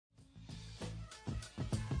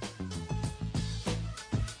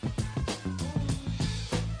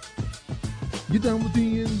Get down with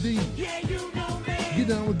D&D. Yeah, you know me. Get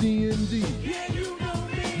down with D&D. Yeah, you know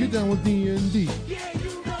me. Get down with D&D. Yeah,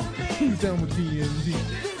 you know me. Who's down with D&D?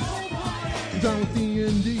 This whole party. Get down with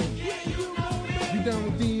D&D. Yeah, you know me. Get down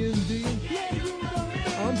with D&D. Yeah, you know me.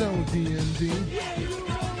 I'm down with D&D. Yeah, you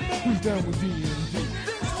know me. Who's down with D&D?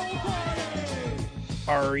 This whole party.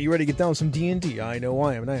 Are you ready to get down with some D&D? I know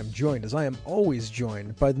I am, and I am joined, as I am always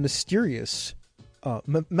joined, by the mysterious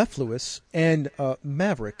Mephiluous and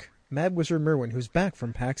Maverick, Mad Wizard Merwin, who's back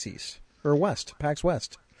from PAX East. Or West, PAX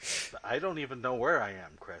West. I don't even know where I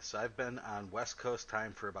am, Chris. I've been on West Coast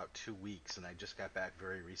time for about 2 weeks, and I just got back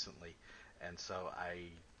very recently. And so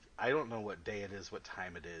I don't know what day it is, what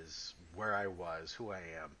time it is, where I was, who I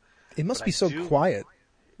am. It must But be so quiet.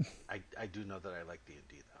 I do know that I like D&D,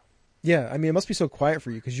 though. Yeah, I mean, it must be so quiet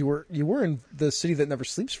for you, because you were in the city that never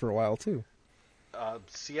sleeps for a while, too.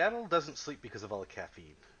 Seattle doesn't sleep because of all the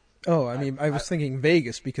caffeine. Oh, I mean, I was thinking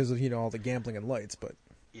Vegas because of, all the gambling and lights, but...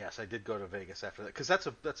 Yes, I did go to Vegas after that, because that's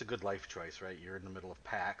a good life choice, right? You're in the middle of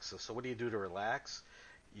PAX, so what do you do to relax?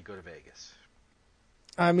 You go to Vegas.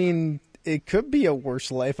 I mean, it could be a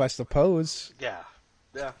worse life, I suppose. Yeah,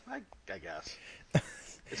 I guess.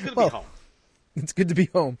 It's good to Well, be home. It's good to be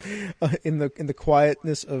home, in the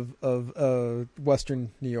quietness of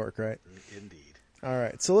Western New York, right? Indeed. All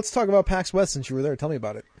right, so let's talk about PAX West since you were there. Tell me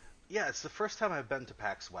about it. Yeah, it's the first time I've been to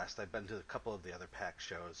PAX West. I've been to a couple of the other PAX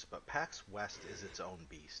shows, but PAX West is its own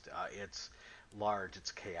beast. It's large, it's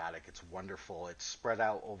chaotic, it's wonderful. It's spread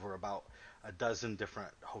out over about a dozen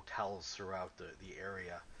different hotels throughout the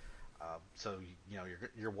area. So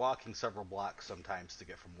you're walking several blocks sometimes to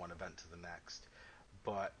get from one event to the next.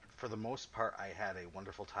 But for the most part, I had a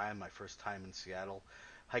wonderful time. My first time in Seattle.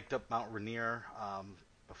 Hiked up Mount Rainier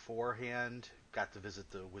beforehand. Got to visit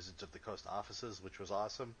the Wizards of the Coast offices, which was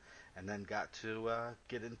awesome. And then got to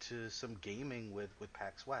get into some gaming with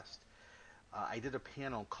PAX West. I did a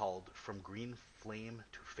panel called From Green Flame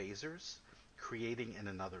to Phasers, Creating in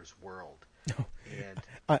Another's World. Oh,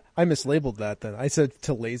 and I mislabeled that then. I said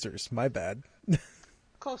to lasers. My bad.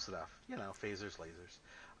 Close enough. Phasers,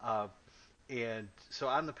 lasers. And so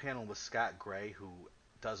on the panel was Scott Gray, who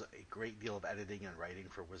does a great deal of editing and writing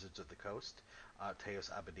for Wizards of the Coast. Teos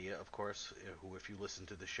Abadia, of course, who, if you listen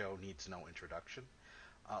to the show, needs no introduction.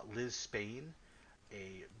 Liz Spain,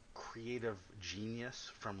 a creative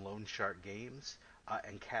genius from Lone Shark Games.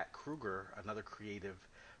 And Kat Kruger, another creative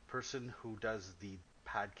person who does the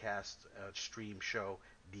podcast stream show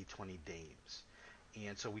D20 Dames.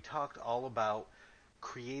 And so we talked all about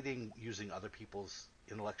creating using other people's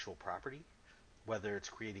intellectual property, whether it's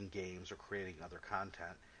creating games or creating other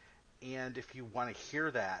content. And if you want to hear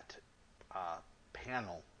that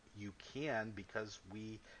panel, you can, because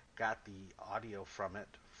we got the audio from it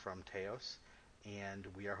from Teos, and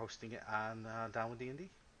we are hosting it on Down with D&D.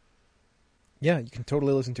 Yeah, you can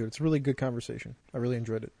totally listen to it. It's a really good conversation. I really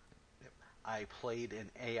enjoyed it. I played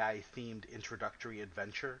an AI-themed introductory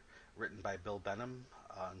adventure written by Bill Benham,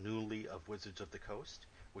 newly of Wizards of the Coast,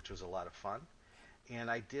 which was a lot of fun.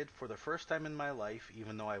 And I did, for the first time in my life,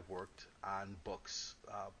 even though I've worked on books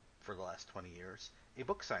for the last 20 years, a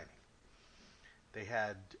book signing. They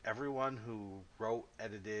had everyone who wrote,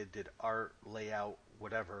 edited, did art, layout,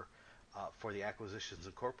 whatever, for the Acquisitions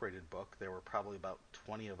Incorporated book. There were probably about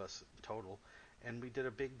 20 of us total. And we did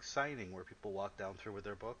a big signing where people walked down through with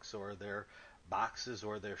their books or their boxes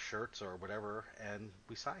or their shirts or whatever, and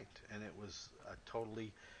we signed. And it was a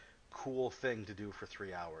totally cool thing to do for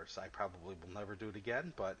 3 hours. I probably will never do it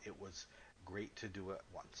again, but it was great to do it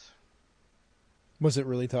once. Was it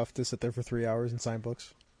really tough to sit there for 3 hours and sign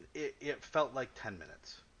books? It felt like 10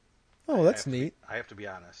 minutes. Oh, that's neat. I have to be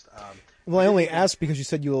honest. Well, I only asked because you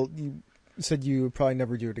said you said you would probably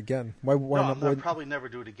never do it again. Why not? I'll probably never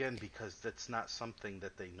do it again because that's not something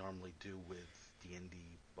that they normally do with D&D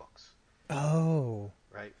books. Oh,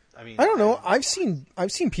 right. I mean, I don't know. I've seen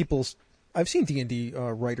D&D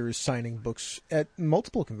writers signing books at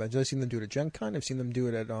multiple conventions. I've seen them do it at Gen Con. I've seen them do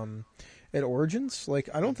it at Origins. Like,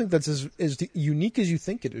 I don't think that's as unique as you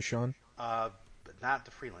think it is, Sean. But not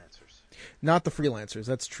the freelancers. Not the freelancers.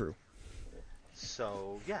 That's true.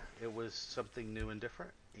 So yeah, it was something new and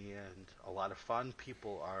different, and a lot of fun.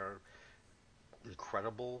 People are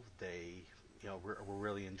incredible. They, we're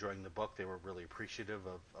really enjoying the book. They were really appreciative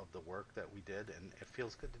of the work that we did, and it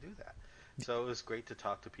feels good to do that. So it was great to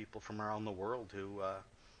talk to people from around the world who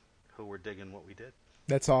were digging what we did.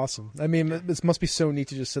 That's awesome. I mean, this must be so neat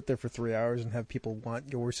to just sit there for 3 hours and have people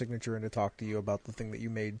want your signature and to talk to you about the thing that you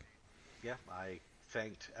made. Yeah, I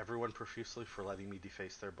thanked everyone profusely for letting me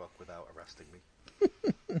deface their book without arresting me.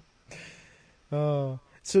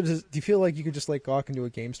 So do you feel like you could just walk into a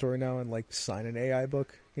game store now and sign an AI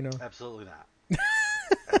book? Absolutely not.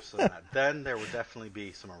 Absolutely not. Then there would definitely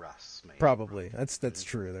be some arrests made. Probably. That's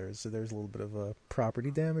true. There's a little bit of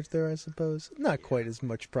property damage there, I suppose. Not quite as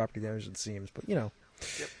much property damage as it seems, but you know.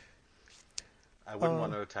 Yep. I wouldn't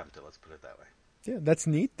want to attempt it. Let's put it that way. Yeah, that's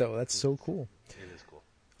neat though. That's so cool. It is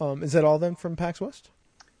cool. Is that all then from PAX West?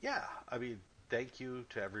 Yeah. I mean, thank you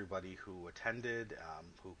to everybody who attended,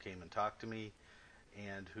 who came and talked to me,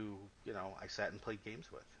 and who, I sat and played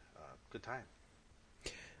games with. Good time.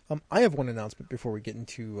 I have one announcement before we get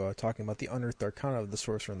into talking about the Unearthed Arcana of the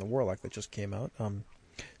Sorcerer and the Warlock that just came out.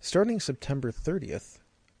 Starting September 30th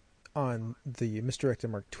on the Misdirected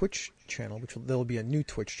Mark Twitch channel, there will be a new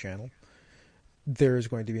Twitch channel, there is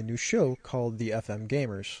going to be a new show called the FM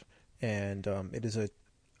Gamers. And it is an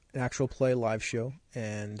actual play live show,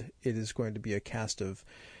 and it is going to be a cast of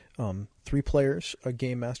 3 players, a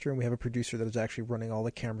game master, and we have a producer that is actually running all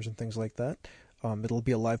the cameras and things like that. It'll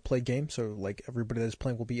be a live play game, so like everybody that is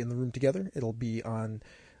playing will be in the room together. It'll be on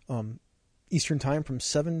Eastern Time from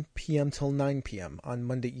 7 p.m. till 9 p.m. on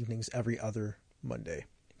Monday evenings every other Monday,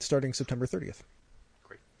 starting September 30th.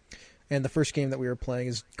 Great. And the first game that we are playing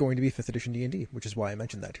is going to be 5th edition D&D, which is why I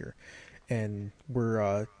mentioned that here. And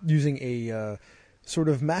we're using a sort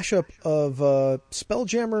of mashup of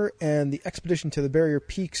Spelljammer and the Expedition to the Barrier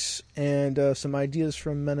Peaks and some ideas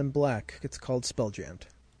from Men in Black. It's called Spelljammed.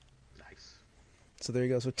 So there you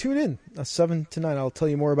go. So tune in, 7 to 9. I'll tell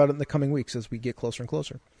you more about it in the coming weeks as we get closer and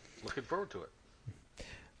closer. Looking forward to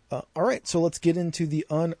it. All right, so let's get into the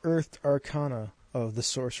Unearthed Arcana of the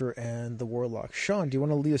Sorcerer and the Warlock. Sean, do you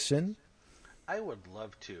want to lead us in? I would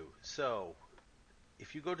love to. So,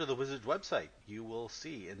 if you go to the Wizards website, you will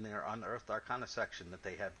see in their Unearthed Arcana section that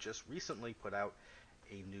they have just recently put out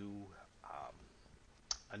a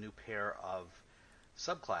new pair of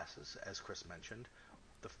subclasses, as Chris mentioned.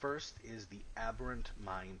 The first is the Aberrant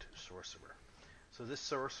Mind Sorcerer. So this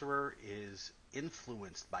sorcerer is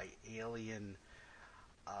influenced by alien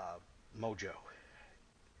mojo,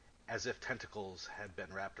 as if tentacles had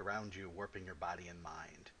been wrapped around you, warping your body and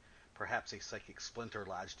mind. Perhaps a psychic splinter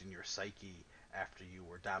lodged in your psyche after you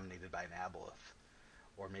were dominated by an aboleth.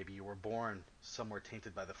 Or maybe you were born somewhere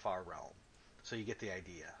tainted by the far realm. So you get the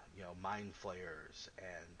idea. Mind flayers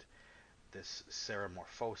and this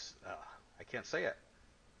ceramorphosis. I can't say it.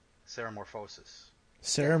 Ceramorphosis.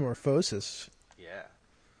 Ceramorphosis. Yeah,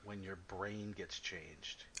 when your brain gets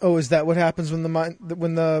changed. Oh, is that what happens when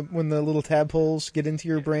the little tadpoles get into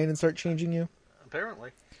your brain and start changing you?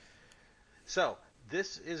 Apparently. So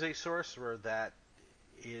this is a sorcerer that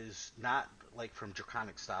is not like from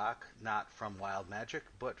draconic stock, not from wild magic,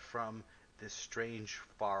 but from this strange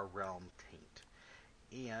far realm taint.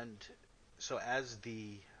 And so as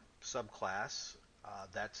the subclass,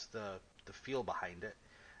 that's the feel behind it.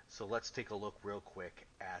 So let's take a look real quick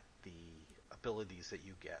at the abilities that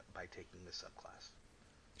you get by taking this subclass.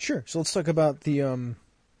 Sure. So let's talk about the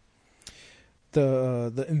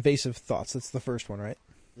invasive thoughts. That's the first one, right?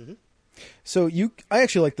 Mm-hmm. So I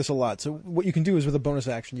actually like this a lot. So what you can do is with a bonus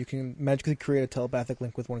action, you can magically create a telepathic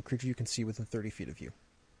link with one creature you can see within 30 feet of you.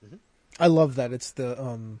 Mm-hmm. I love that. It's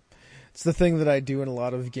the thing that I do in a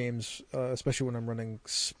lot of games, especially when I'm running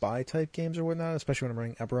spy type games or whatnot, especially when I'm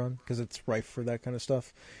running Eberron, because it's rife for that kind of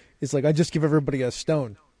stuff. It's like I just give everybody a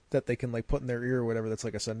stone that they can like put in their ear or whatever. That's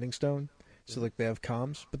like a sending stone, so like they have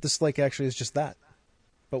comms. But this like actually is just that,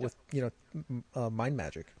 but with mind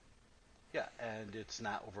magic. Yeah, and it's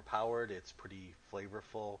not overpowered. It's pretty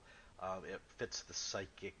flavorful. It fits the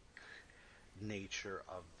psychic nature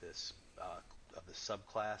of this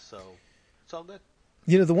subclass, so it's all good.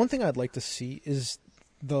 The one thing I'd like to see is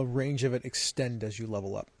the range of it extend as you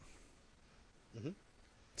level up. Mm-hmm.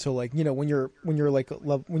 So, like, when you're like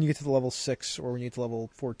when you get to the level 6 or when you get to level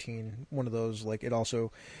 14, one of those, like, it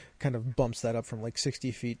also kind of bumps that up from like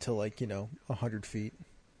 60 feet to like 100 feet,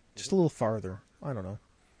 just a little farther. I don't know.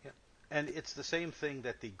 Yeah, and it's the same thing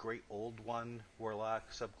that the Great Old One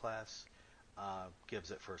Warlock subclass gives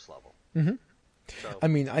at first level. Mm-hmm. So, I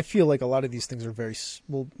mean, I feel like a lot of these things are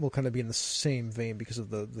will kind of be in the same vein because of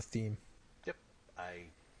the theme. Yep, I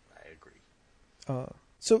agree.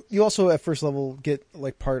 So you also at first level get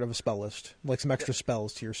like part of a spell list, like some extra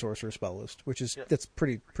spells to your sorcerer spell list, which is that's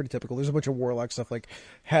pretty typical. There's a bunch of warlock stuff like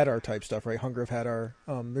Hadar type stuff, right? Hunger of Hadar.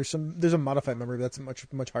 There's a modified memory that's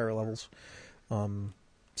much higher levels. Some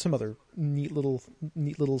other neat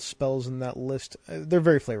little spells in that list. They're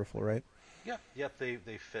very flavorful, right? Yep.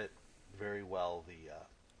 They fit very well the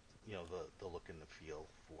look and the feel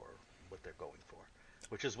for what they're going for,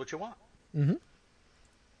 which is what you want. Mm-hmm.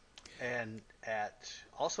 And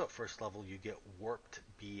also at first level, you get Warped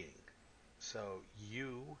Being. So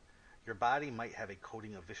your body might have a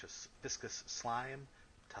coating of viscous slime,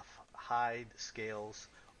 tough hide, scales,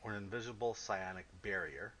 or an invisible psionic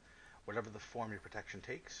barrier. Whatever the form your protection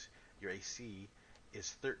takes, your AC is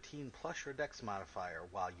 13 plus your dex modifier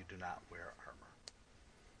while you do not wear armor.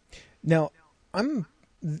 Now,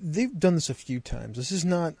 they've done this a few times. This is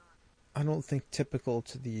not, I don't think, typical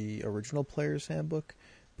to the original Player's Handbook,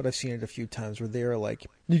 but I've seen it a few times where they're like,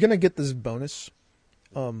 you're going to get this bonus,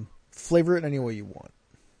 flavor it any way you want.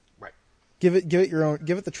 Right. Give it your own,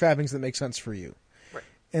 give it the trappings that make sense for you. Right.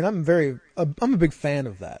 And I'm a big fan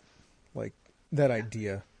of that. Like, that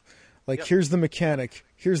idea. Like, Yep. here's the mechanic,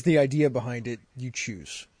 here's the idea behind it, you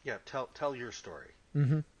choose. Yeah, tell your story.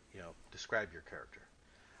 Mm-hmm. You know, describe your character.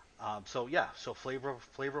 So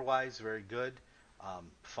flavor wise, very good.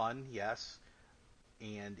 Fun, yes,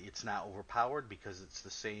 and it's not overpowered because it's the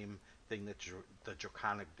same thing that the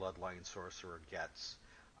Draconic Bloodline Sorcerer gets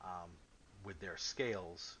with their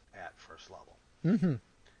scales at first level. Mm-hmm.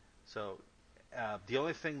 So the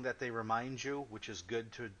only thing that they remind you, which is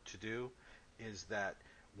good to do, is that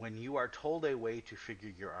when you are told a way to figure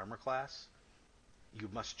your armor class, you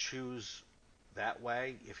must choose that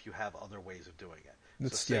way if you have other ways of doing it.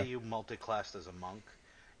 So say you multi-classed as a monk,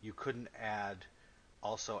 you couldn't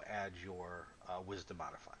also add your wisdom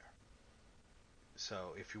modifier.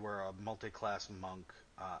 So if you were a multi-class monk,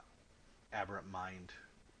 aberrant mind,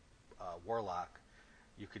 warlock,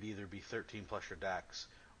 you could either be 13 plus your dex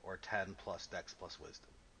or 10 plus dex plus wisdom.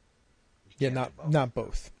 You can't do not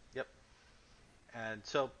both. Yep. And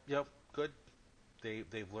so, good.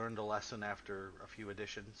 They've learned a lesson after a few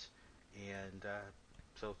editions, and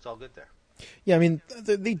so it's all good there. Yeah, I mean,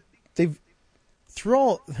 they've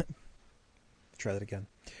throughout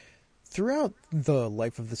the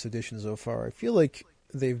life of this edition so far, I feel like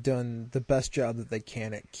they've done the best job that they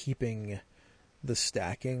can at keeping the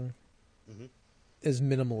stacking as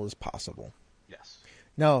minimal as possible. Yes.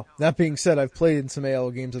 Now, that being said, I've played in some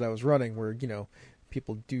AL games that I was running where,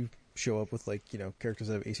 people do show up with, characters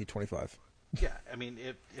that have AC 25. Yeah, I mean,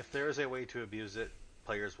 if there is a way to abuse it,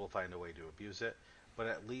 players will find a way to abuse it. But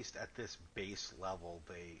at least at this base level,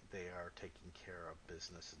 they are taking care of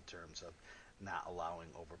business in terms of not allowing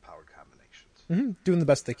overpowered combinations. Mm-hmm. Doing the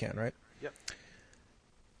best they can, right? Yep.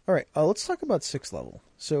 All right, let's talk about 6th level.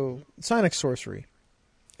 So, Psionic Sorcery.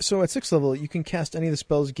 So, at 6th level, you can cast any of the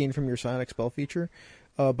spells gained from your Psionic spell feature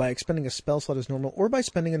by expending a spell slot as normal or by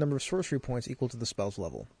spending a number of sorcery points equal to the spell's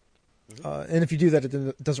level. And if you do that,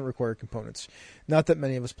 it doesn't require components. Not that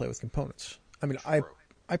many of us play with components. I mean, True.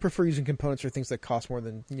 I prefer using components for things that cost more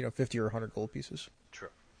than 50 or 100 gold pieces. True.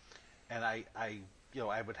 And I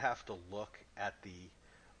would have to look at the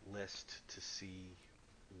list to see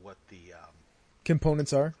what the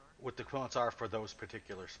Components are? what the components are for those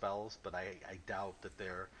particular spells, but I doubt that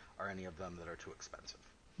there are any of them that are too expensive.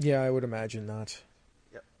 Yeah, I would imagine not.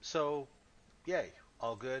 Yep. So, yay,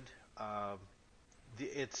 all good.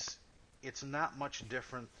 It's not much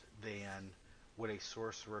different than what a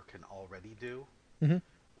sorcerer can already do,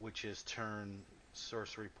 which is turn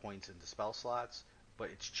sorcery points into spell slots, but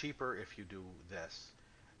it's cheaper if you do this,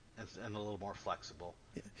 and a little more flexible.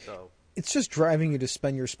 Yeah. So it's just driving you to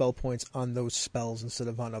spend your spell points on those spells instead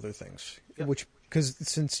of on other things. Yep. Because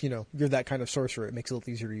since you're that kind of sorcerer, it makes it a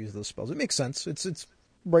little easier to use those spells. It makes sense. It's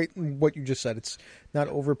right in what you just said. It's not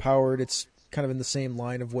overpowered. It's kind of in the same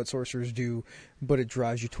line of what sorcerers do, but it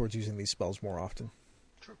drives you towards using these spells more often.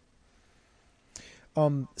 True.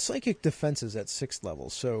 Psychic defenses at 6th level.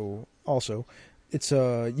 So also, it's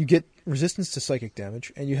you get resistance to psychic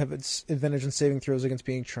damage, and you have advantage in saving throws against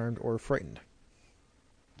being charmed or frightened.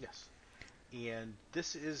 Yes. And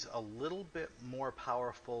this is a little bit more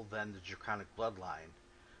powerful than the Draconic Bloodline.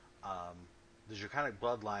 The Draconic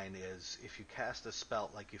Bloodline is if you cast a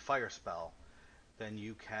spell, like you fire spell, then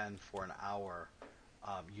you can, for an hour,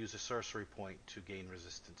 use a sorcery point to gain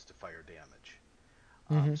resistance to fire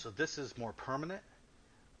damage. So this is more permanent,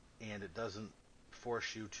 and it doesn't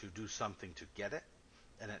force you to do something to get it,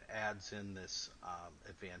 and it adds in this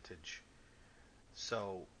advantage.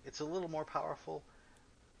 So it's a little more powerful.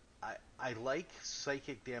 I like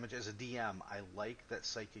psychic damage. As a DM, I like that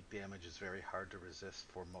psychic damage is very hard to resist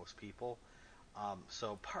for most people.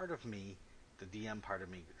 So part of me, the DM part of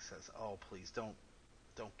me, says, "Oh, please don't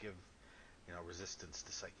give resistance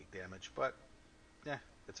to psychic damage." But yeah,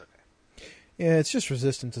 it's okay. Yeah, it's just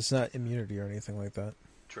resistance. It's not immunity or anything like that.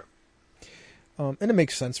 True. And it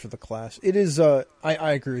makes sense for the class. It is. I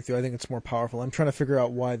agree with you. I think it's more powerful. I'm trying to figure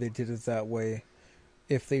out why they did it that way.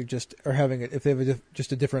 If they just are having it, if they have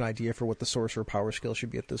just a different idea for what the sorcerer power skill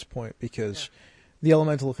should be at this point, because the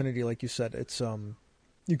elemental affinity, like you said, it's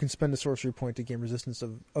you can spend a sorcery point to gain resistance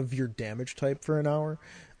of your damage type for an hour.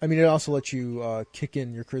 I mean, it also lets you kick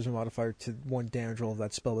in your charisma modifier to 1 damage roll of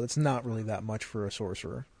that spell, but it's not really that much for a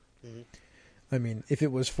sorcerer. Mm-hmm. I mean, if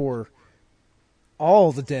it was for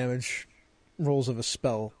all the damage rolls of a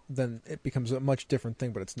spell, then it becomes a much different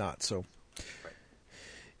thing, but it's not. So, Right.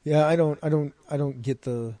 yeah, I don't get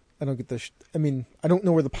the, I mean, I don't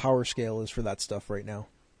know where the power scale is for that stuff right now.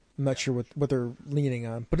 I'm not sure what they're leaning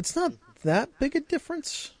on, but it's not that big a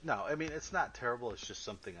difference. No, I mean, it's not terrible. It's just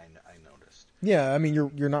something I noticed. Yeah, I mean,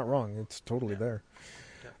 you're not wrong. It's totally Yeah. there.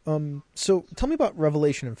 Yeah. So tell me about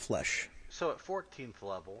Revelation in Flesh. So at 14th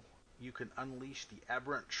level, you can unleash the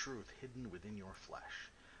aberrant truth hidden within your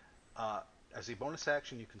flesh. As a bonus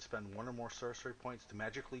action, you can spend 1 or more sorcery points to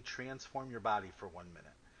magically transform your body for 1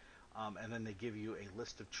 minute. And then they give you a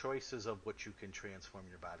list of choices of what you can transform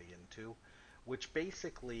your body into, which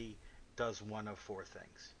basically does one of 4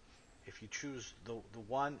 things. If you choose the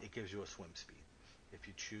one, it gives you a swim speed. If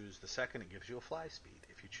you choose the second, it gives you a fly speed.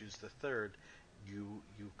 If you choose the third, you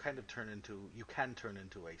can turn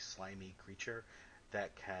into a slimy creature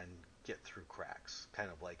that can get through cracks, kind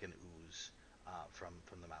of like an ooze from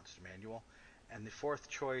the Monster Manual. And the 4th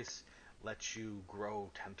choice lets you grow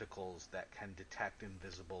tentacles that can detect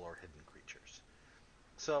invisible or hidden creatures.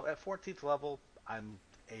 So at 14th level, I'm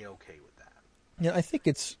A-okay with that. Yeah, I think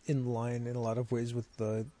it's in line in a lot of ways with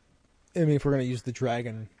the. I mean, if we're going to use the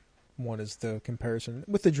dragon one as the comparison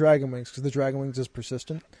with the dragon wings, because the dragon wings is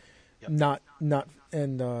persistent, Yep.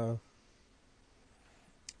 and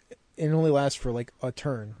it only lasts for like a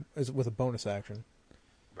turn with a bonus action.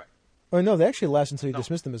 Right. Oh no, they actually last until you No.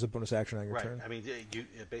 dismiss them as a bonus action on your Right. turn. I mean,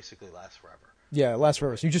 it basically lasts forever. Yeah, it lasts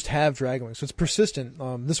forever. So you just have dragon wings, so it's persistent.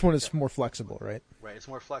 This one is more flexible, right? Right. It's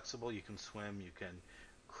more flexible. You can swim. You can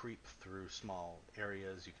creep through small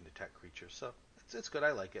areas. You can detect creatures. So it's good.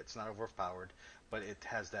 I like it. It's not overpowered, but it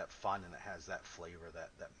has that fun and it has that flavor that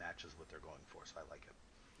matches what they're going for. So I like it.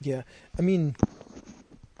 Yeah, I mean,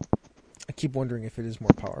 I keep wondering if it is more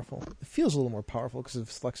powerful. It feels a little more powerful because of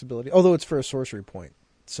its flexibility, although it's for a sorcery point.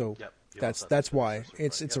 So Yep. You also have that's to why sorcery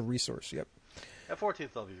it's point. a resource. Yep, At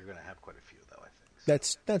 14th level, you're going to have quite a few, though. I think.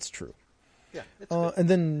 So, that's true. yeah. It's good. And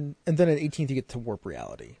then at 18th you get to warp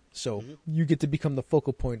reality. So you get to become the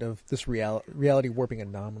focal point of this reality warping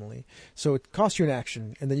anomaly. So it costs you an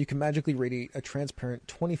action, and then you can magically radiate a transparent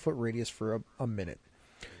 20-foot radius for a minute.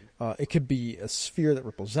 It could be a sphere that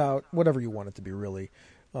ripples out, whatever you want it to be, really.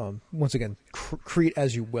 Once again, create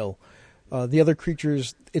as you will. The other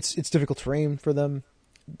creatures, it's difficult terrain for them.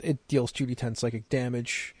 It deals 2d10 psychic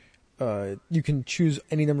damage. You can choose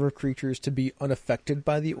any number of creatures to be unaffected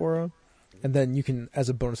by the aura, and then you can, as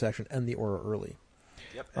a bonus action, end the aura early.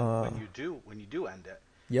 Yep. And when you do end it,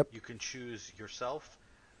 Yep. you can choose yourself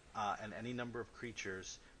and any number of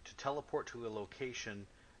creatures to teleport to a location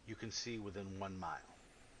you can see within 1 mile.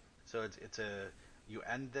 So you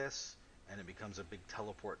end this, and it becomes a big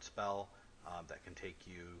teleport spell that can take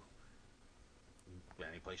you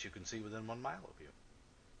any place you can see within 1 mile of you.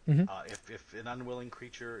 If an unwilling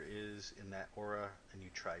creature is in that aura and you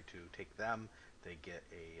try to take them, they get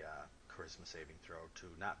a charisma saving throw to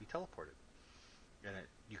not be teleported. And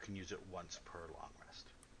you can use it once per long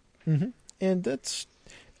rest. And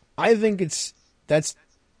I think that's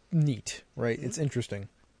neat, right? It's interesting.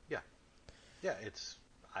 Yeah. Yeah,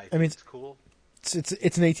 I mean, it's cool. It's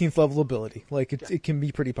an 18th level ability. Like Yeah. it can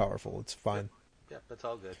be pretty powerful. It's fine. Yeah, that's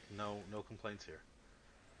all good. No complaints here.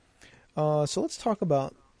 So let's talk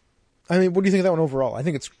about. I mean, what do you think of that one overall? I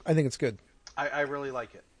think it's good. I really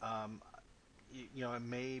like it. It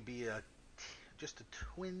may be just a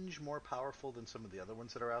twinge more powerful than some of the other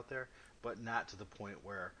ones that are out there, but not to the point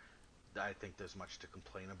where I think there's much to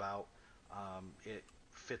complain about. It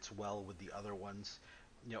fits well with the other ones.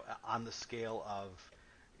 On the scale of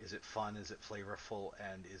is it fun, is it flavorful,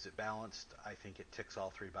 and is it balanced, I think it ticks all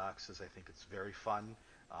 3 boxes. I think it's very fun.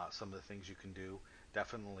 Some of the things you can do,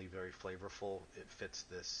 definitely very flavorful. It fits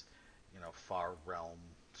this, far realm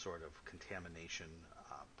sort of contamination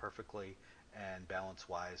perfectly. And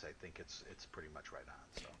balance-wise, I think it's pretty much right on.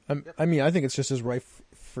 So, yep. I mean, I think it's just as rife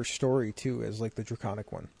for story too as like the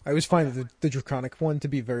Draconic one. I always find the Draconic one to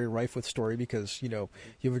be very rife with story because you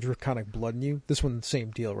have a Draconic blood in you. This one,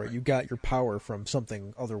 same deal, right? You got your power from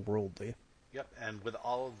something otherworldly. Yep, and with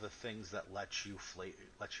all of the things that let you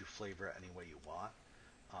flavor it any way you want,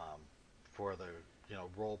 for the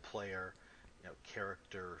role player,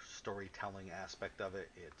 character storytelling aspect of it,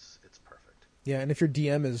 it's perfect. Yeah, and if your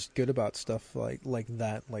DM is good about stuff like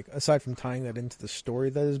that, like aside from tying that into the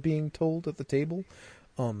story that is being told at the table,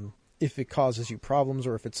 if it causes you problems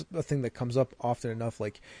or if it's a thing that comes up often enough,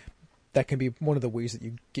 like that can be one of the ways that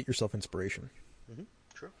you get yourself inspiration.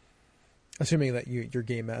 True. Assuming that your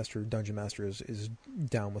game master, dungeon master, is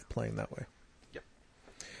down with playing that way. Yep.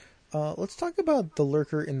 Let's talk about the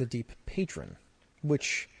Lurker in the Deep patron,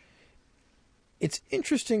 which it's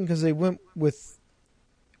interesting because they went with.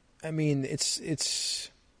 I mean, it's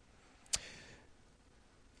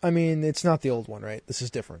not the old one, right? This is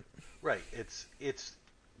different. Right. It's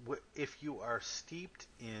if you are steeped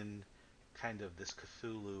in kind of this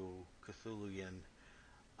Cthulhuian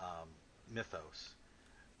mythos,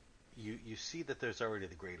 you see that there's already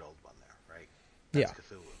the Great Old One there, right? That's Yeah.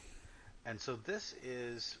 Cthulhu. And so this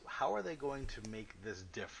is, how are they going to make this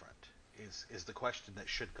different? Is the question that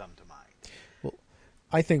should come to mind. Well,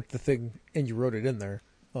 I think the thing, and you wrote it in there.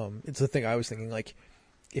 It's the thing I was thinking. Like,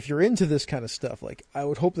 if you're into this kind of stuff, like I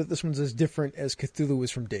would hope that this one's as different as Cthulhu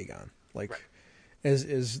is from Dagon. Like, Right.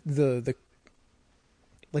 as the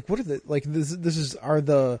like what are the like this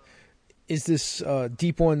is this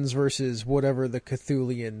deep ones versus whatever the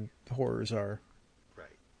Cthulhian horrors are. Right.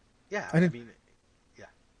 Yeah. I I didn't- mean, yeah.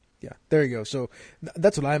 Yeah, there you go. So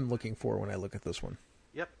that's what I'm looking for when I look at this one.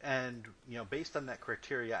 Yep, and based on that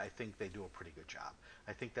criteria, I think they do a pretty good job.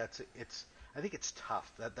 I think it's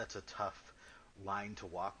tough. That's a tough line to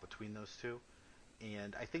walk between those two,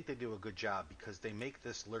 and I think they do a good job because they make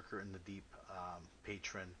this Lurker in the Deep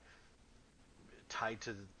patron tied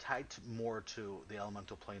more to the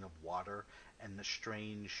elemental plane of water and the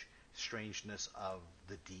strangeness of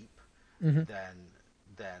the deep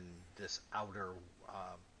than this outer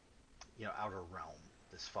outer realm,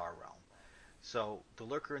 this far realm. So the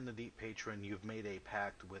Lurker in the Deep patron, you've made a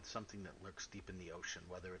pact with something that lurks deep in the ocean,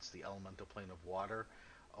 whether it's the elemental plane of water,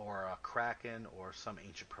 or a kraken, or some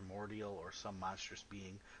ancient primordial, or some monstrous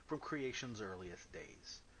being from creation's earliest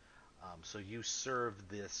days. So you serve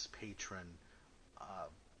this patron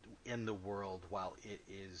in the world while it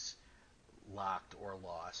is locked or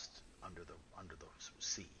lost under the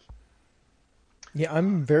sea. Yeah,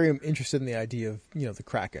 I'm very interested in the idea of the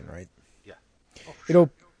Kraken, right? Yeah. Oh, for It sure.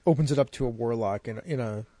 opens it up to a warlock in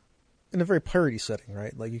a very piratey setting,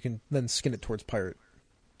 right? Like you can then skin it towards pirate.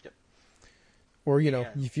 Yep. Or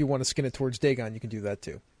Yeah. if you want to skin it towards Dagon, you can do that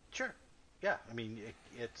too. Sure. Yeah. I mean,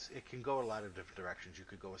 it can go a lot of different directions. You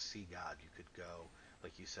could go a sea god. You could go,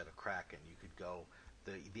 like you said, a kraken. You could go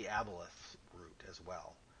the aboleth route as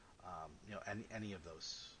well. Any of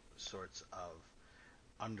those sorts of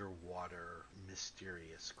underwater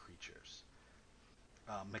mysterious creatures.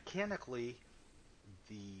 Mechanically,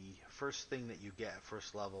 the first thing that you get at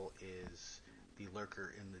first level is the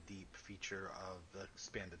Lurker in the Deep feature of the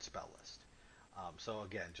expanded spell list. So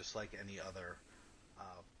again, just like any other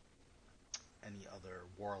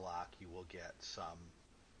warlock, you will get some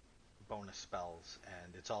bonus spells,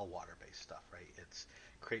 and it's all water-based stuff, right? It's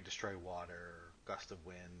create, destroy water, gust of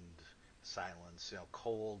wind, silence,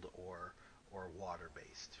 cold or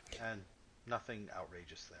water-based, and nothing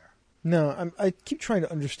outrageous there. No, I keep trying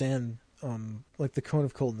to understand, like the Cone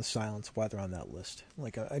of Cold and the Silence, why they're on that list.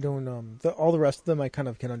 Like I don't, all the rest of them I kind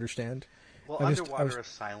of can understand. Well, I underwater is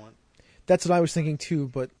silent. That's what I was thinking too,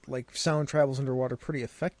 but like sound travels underwater pretty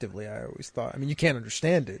effectively. I always thought. I mean, you can't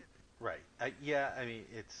understand it. Right. I mean,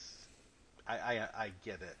 I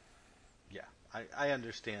get it. Yeah. I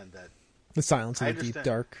understand that. The silence I of the deep understand-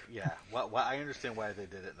 dark. Yeah. Well, I understand why they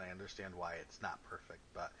did it, and I understand why it's not perfect,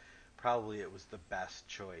 but probably it was the best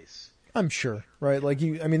choice. I'm sure, right? Like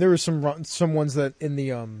I mean, there were some ones that in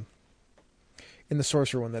the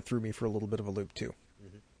Sorcerer one that threw me for a little bit of a loop too.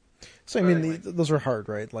 So I But mean, anyway. those are hard,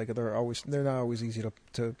 right? Like they're not always easy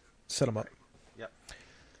to set them up. Yep.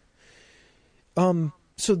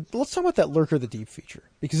 So let's talk about that Lurker of the Deep feature,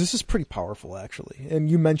 because this is pretty powerful, actually. And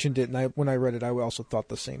you mentioned it, and when I read it, I also thought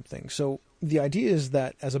the same thing. So the idea is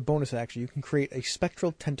that as a bonus action, you can create a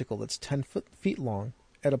spectral tentacle that's 10 feet long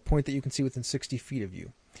at a point that you can see within 60 feet of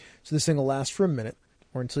you. So this thing will last for a minute,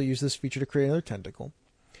 or until you use this feature to create another tentacle.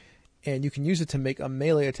 And you can use it to make a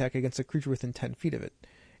melee attack against a creature within 10 feet of it.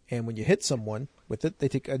 And when you hit someone with it, they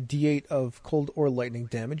take a d8 of cold or lightning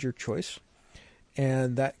damage, your choice.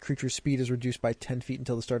 And that creature's speed is reduced by 10 feet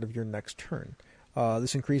until the start of your next turn.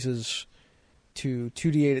 This increases to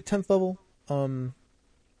 2d8 at 10th level. And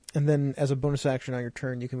then as a bonus action on your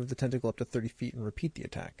turn, you can move the tentacle up to 30 feet and repeat the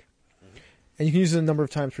attack. And you can use it a number of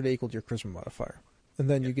times for it equal to your charisma modifier. And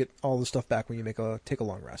then you get all the stuff back when you take a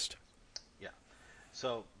long rest. Yeah.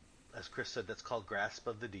 So, as Chris said, that's called Grasp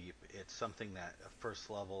of the Deep. It's something that a first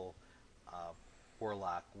level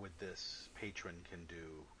warlock with this patron can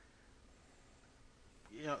do.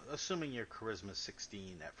 Assuming your charisma is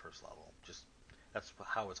 16 at first level, that's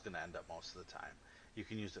how it's going to end up most of the time. You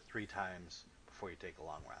can use it 3 times before you take a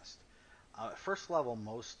long rest. At first level,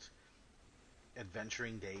 most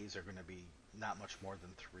adventuring days are going to be not much more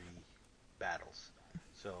than 3 battles.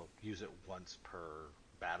 So use it once per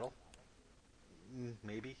battle,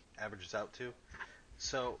 maybe averages out to.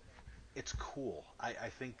 So it's cool. I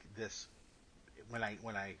think this when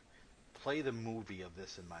I play the movie of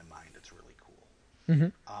this in my mind, it's really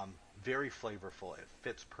cool. Very flavorful. It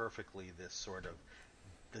fits perfectly this sort of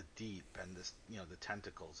the deep and this the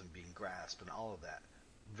tentacles and being grasped and all of that.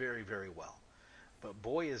 Very, very well. But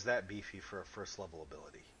boy, is that beefy for a first level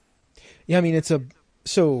ability. Yeah, I mean,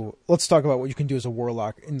 so let's talk about what you can do as a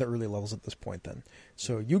warlock in the early levels at this point then.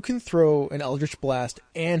 So you can throw an Eldritch Blast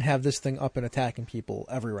and have this thing up and attacking people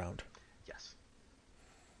every round. Yes.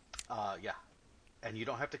 Yeah. And you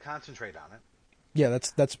don't have to concentrate on it. Yeah,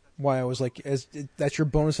 that's why I was like, that's your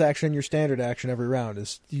bonus action, your standard action every round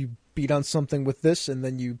is you beat on something with this, and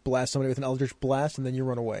then you blast somebody with an Eldritch Blast, and then you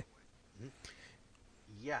run away.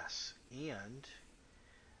 Yes, and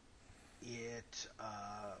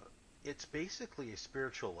it's basically a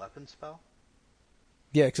spiritual weapon spell.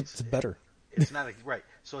 Yeah, except it's better. It's not right.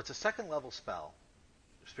 So it's a second level spell,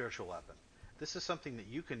 spiritual weapon. This is something that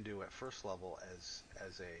you can do at first level as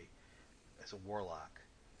a warlock,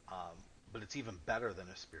 but it's even better than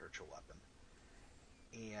a spiritual weapon.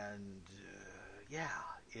 And yeah,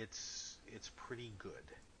 it's pretty good.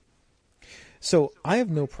 So I have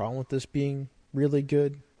no problem with this being really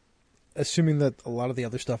good, assuming that a lot of the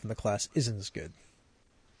other stuff in the class isn't as good.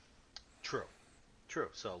 True.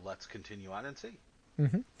 So let's continue on and see.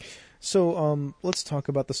 So let's talk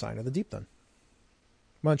about the Sign of the Deep then.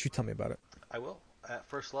 Why don't you tell me about it? I will. At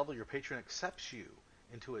first level, your patron accepts you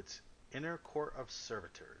into its inner court of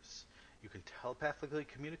servitors. You can telepathically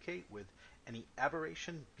communicate with any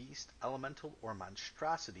aberration, beast, elemental, or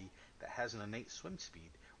monstrosity that has an innate swim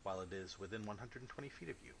speed while it is within 120 feet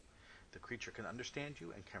of you. The creature can understand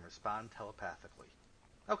you and can respond telepathically.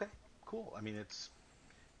 Okay, cool. I mean, it's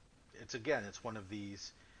one of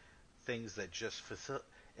these things that just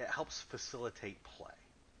it helps facilitate play.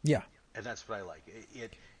 Yeah. And that's what I like.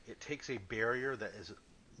 It takes a barrier that is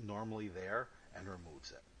normally there and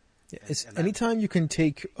removes it. Yeah, anytime you can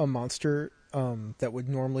take a monster that would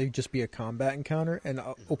normally just be a combat encounter and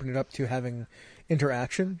open it up to having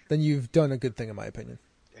interaction, then you've done a good thing, in my opinion.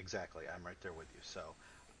 Exactly. I'm right there with you. So,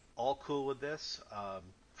 all cool with this.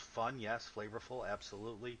 Fun, yes. Flavorful,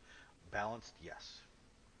 absolutely. Balanced, yes.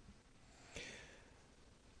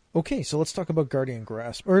 Okay, so let's talk about Guardian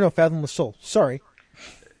Grasp. Or no, Fathomless Soul. Sorry.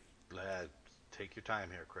 Take your time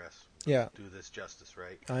here, Chris. Yeah. Do this justice,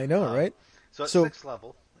 right? I know, right? So at 6th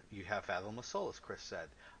level, you have Fathomless Soul, as Chris said.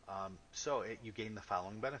 You gain the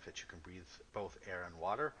following benefits. You can breathe both air and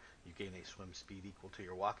water. You gain a swim speed equal to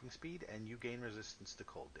your walking speed, and you gain resistance to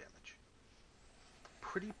cold damage.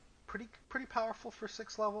 Pretty powerful for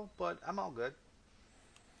 6th level, but I'm all good.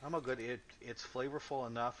 It's flavorful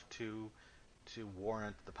enough to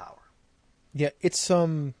warrant the power. Yeah,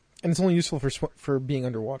 and it's only useful for being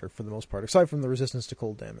underwater for the most part, aside from the resistance to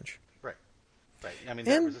cold damage. Right. I mean,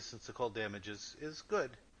 that resistance to cold damage is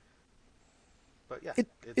good. But yeah,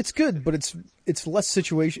 it's good, but it's less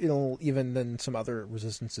situational even than some other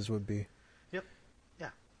resistances would be. Yep.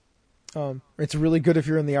 Yeah. It's really good if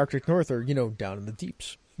you're in the Arctic North or down in the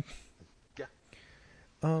deeps. Yeah.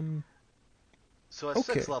 So at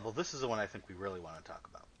Okay. 6th level, this is the one I think we really want to talk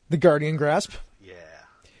about. The Guardian Grasp. Yeah.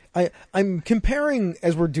 I'm comparing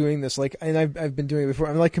as we're doing this, and I've been doing it before.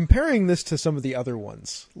 I'm comparing this to some of the other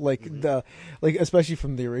ones, especially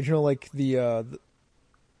from the original, the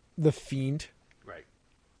Fiend.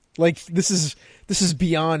 Right. This is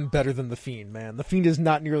beyond better than the Fiend, man. The Fiend is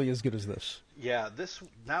not nearly as good as this. Yeah.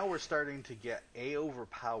 Now we're starting to get A,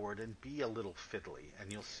 overpowered, and B, a little fiddly,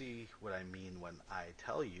 and you'll see what I mean when I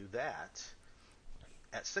tell you that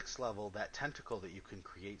at 6th level, that tentacle that you can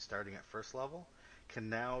create starting at 1st level can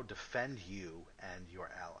now defend you and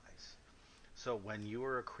your allies. So when you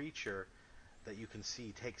are a creature that you can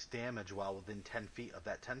see takes damage while within 10 feet of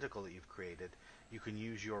that tentacle that you've created, you can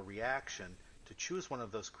use your reaction to choose one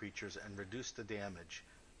of those creatures and reduce the damage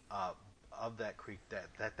of that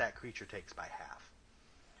creature takes by half.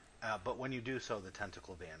 But when you do so, the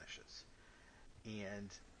tentacle vanishes. And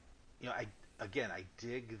I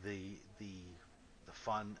dig the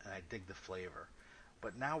fun and I dig the flavor.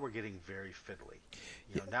 But now we're getting very fiddly.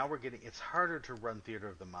 Now it's harder to run Theater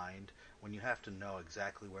of the Mind when you have to know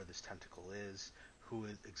exactly where this tentacle is, who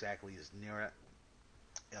exactly is near it.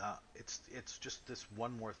 It's just this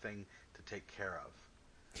one more thing to take care of.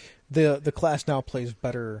 The class now plays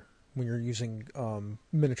better when you're using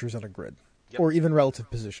miniatures on a grid, Yep. or even relative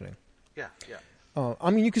positioning. Yeah. I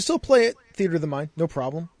mean, you can still play it Theater of the Mind, no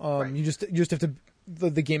problem. Right. You just have to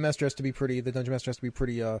the game master has to be the dungeon master has to be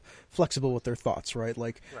pretty flexible with their thoughts, right?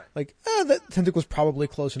 Like Right. that tentacle's probably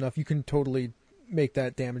close enough. You can totally make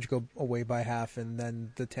that damage go away by half, and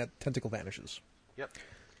then the tentacle vanishes. Yep.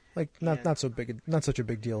 Like And- not such a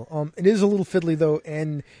big deal. It is a little fiddly though,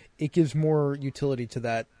 and it gives more utility to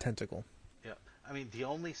that tentacle. Yeah. I mean, the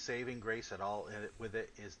only saving grace at all with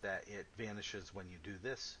it is that it vanishes when you do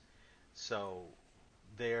this. So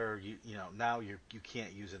there, now you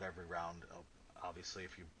can't use it every round. Obviously,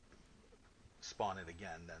 if you spawn it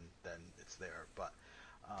again, then it's there. But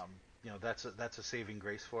that's a saving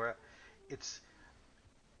grace for it. It's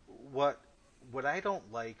what I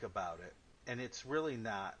don't like about it, and it's really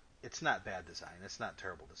not. It's not bad design. It's not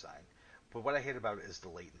terrible design. But what I hate about it is the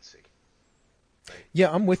latency. Right?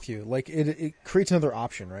 Yeah, I'm with you. Like it creates another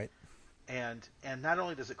option, right? And not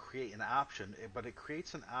only does it create an option, but it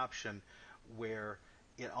creates an option where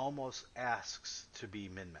it almost asks to be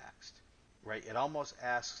min-maxed, right? It almost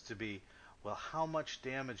asks to be, well, how much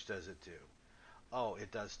damage does it do? Oh,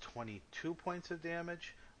 it does 22 points of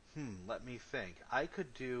damage? Let me think. I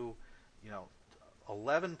could do,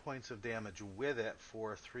 11 points of damage with it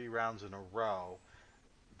for 3 rounds in a row,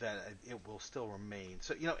 that it will still remain.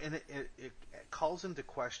 So, and it calls into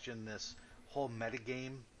question this whole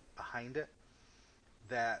metagame behind it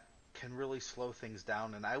that can really slow things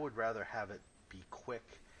down, and I would rather have it be quick,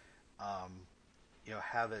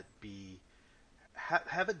 have it be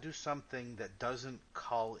have it do something that doesn't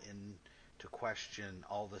call into question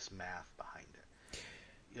all this math behind it.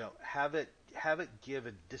 Have it give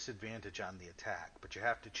a disadvantage on the attack, but you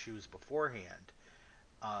have to choose beforehand,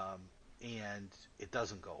 and it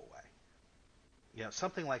doesn't go away.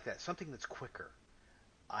 Something like that, something that's quicker,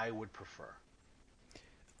 I would prefer.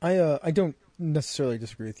 I don't necessarily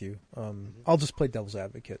disagree with you. I'll just play devil's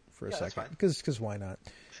advocate for a Yeah, that's second, fine. because why not?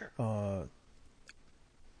 Sure.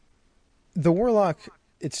 The Warlock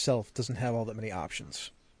itself doesn't have all that many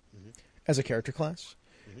options as a character class.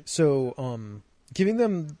 So giving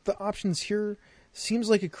them the options here seems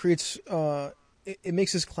like it creates it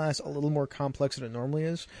makes this class a little more complex than it normally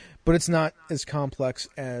is, but it's not as complex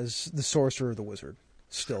as the Sorcerer or the Wizard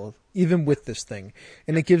still, even with this thing.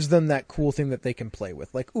 And it gives them that cool thing that they can play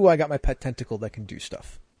with. Like, ooh, I got my pet tentacle that can do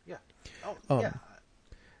stuff. Yeah. Oh, yeah.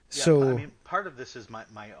 So I mean, part of this is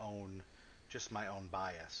my own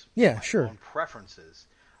bias. Yeah, my sure. own preferences.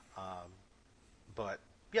 But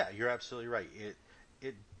yeah, you're absolutely right.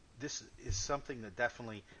 This is something that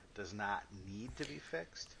definitely does not need to be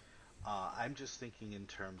fixed. I'm just thinking in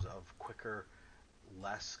terms of quicker,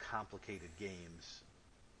 less complicated games.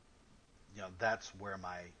 That's where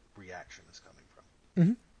my reaction is coming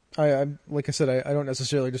from. I like I said, I don't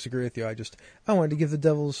necessarily disagree with you. I wanted to give the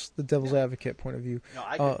devil's advocate point of view.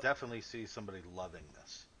 I could definitely see somebody loving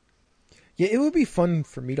this. Yeah, it would be fun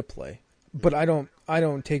for me to play, but I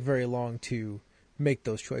don't take very long to make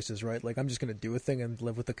those choices, right? Like I'm just going to do a thing and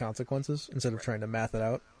live with the consequences instead of trying to math it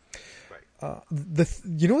out. Right.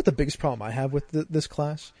 You know what the biggest problem I have with this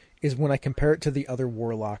class is when I compare it to the other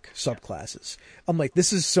Warlock subclasses. I'm like,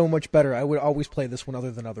 this is so much better. I would always play this one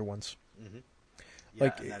other than other ones. Yeah,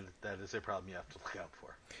 Like- and that is a problem you have to look out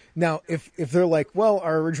for. Now, if they're like, well,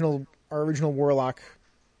 our original Warlock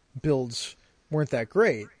builds weren't that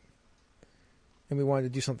great, and we wanted to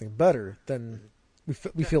do something better, then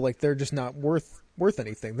we feel like they're just not worth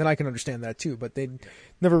anything. Then I can understand that too. But they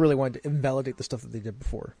never really wanted to invalidate the stuff that they did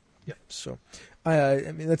before. Yep. So,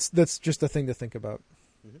 I mean, that's just a thing to think about.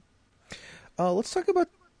 Let's talk about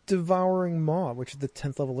Devouring Maw, which is the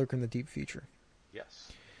 10th level Lurker in the Deep feature.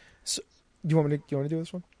 Yes. So, do you want to do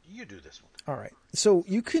this one? You do this one. All right. So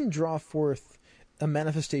you can draw forth a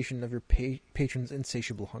manifestation of your patron's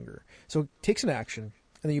insatiable hunger. So it takes an action,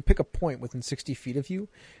 and then you pick a point within 60 feet of you,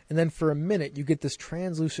 and then for a minute you get this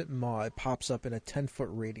translucent maw. It pops up in a 10-foot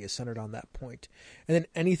radius centered on that point. And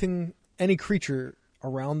then any creature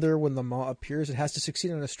around there when the maw appears, it has to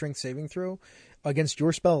succeed on a strength saving throw against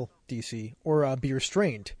your spell DC or be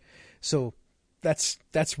restrained. So that's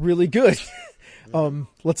really good.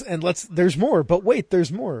 There's more, but wait,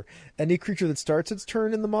 there's more. Any creature that starts its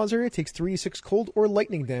turn in the Maw's area takes 3d6 cold or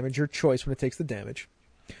lightning damage, your choice when it takes the damage.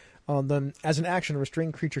 Then, as an action, a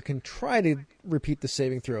restrained creature can try to repeat the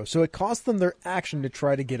saving throw. So it costs them their action to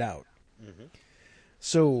try to get out.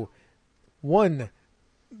 So, 1,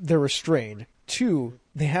 they're restrained. 2,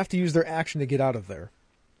 they have to use their action to get out of there.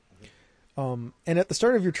 And at the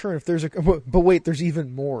start of your turn, if there's but wait, there's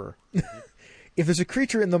even more. If there's a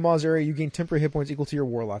creature in the Maw's area, you gain temporary hit points equal to your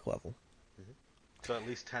Warlock level. So at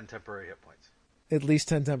least 10 temporary hit points. At least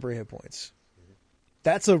 10 temporary hit points.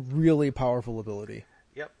 That's a really powerful ability.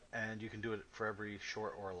 Yep, and you can do it for every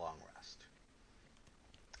short or long rest.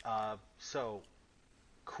 So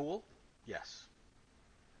Cool, yes.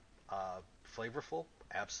 Flavorful,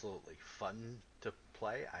 absolutely. Fun to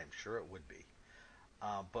play, I'm sure it would be.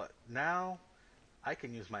 But now I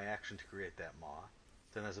can use my action to create that maw.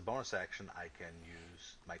 Then as a bonus action, I can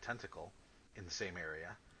use my tentacle in the same area,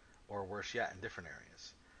 or worse yet, in different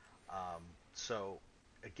areas. So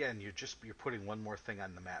again, you're putting one more thing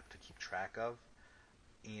on the map to keep track of.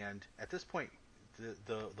 And at this point,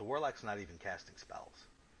 the warlock's not even casting spells,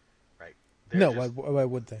 right? No, why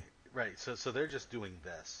would they? Right. So they're just doing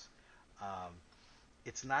this.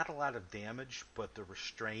 It's not a lot of damage, but the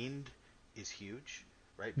restrained is huge,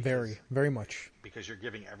 right? Very much. Because you're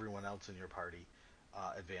giving everyone else in your party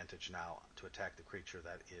advantage now to attack the creature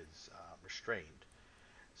that is restrained.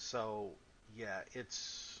 So yeah,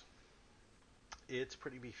 it's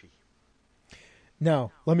pretty beefy.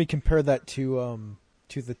 Now, let me compare that to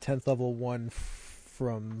the 10th level one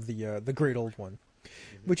from the Great Old One,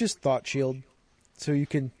 which is Thought Shield. So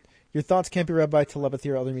your thoughts can't be read by telepathy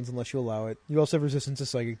or other means unless you allow it. You also have resistance to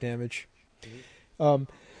psychic damage.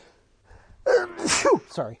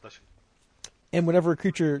 Sorry. And whenever a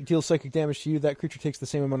creature deals psychic damage to you, that creature takes the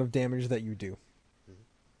same amount of damage that you do.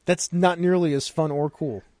 That's not nearly as fun or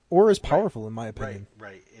cool, or as powerful, in my opinion.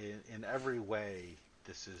 Right. In every way,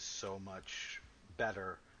 this is so much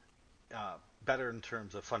better. Better in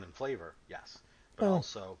terms of fun and flavor, yes, but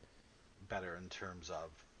also better in terms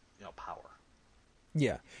of power.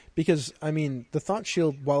 Yeah, because I mean, the Thought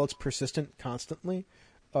Shield, while it's persistent constantly,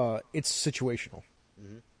 it's situational.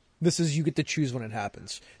 Mm-hmm. This is you get to choose when it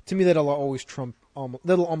happens. To me, that'll almost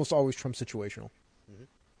always trump situational. Mm-hmm.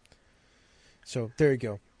 So there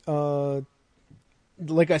you go.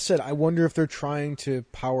 Like I said, I wonder if they're trying to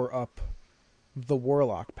power up the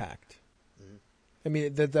Warlock Pact. Mm-hmm. I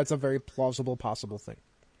mean, that's a very plausible, possible thing.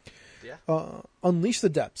 Yeah. Unleash the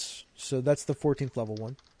Depths. So that's the 14th level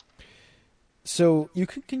one. So you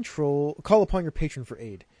can call upon your patron for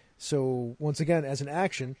aid. So once again, as an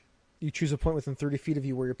action, you choose a point within 30 feet of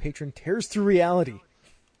you where your patron tears through reality.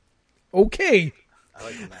 Okay. I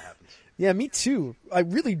like when that happens. Yeah, me too. I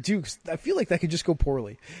really do. 'Cause I feel like that could just go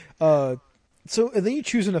poorly. And then you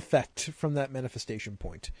choose an effect from that manifestation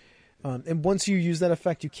point. And once you use that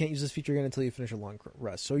effect, you can't use this feature again until you finish a long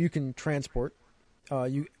rest. So you can transport, or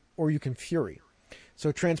you can fury.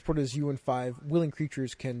 So transport is you and 5 willing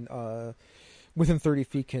creatures can, within 30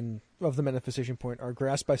 feet of the manifestation point, are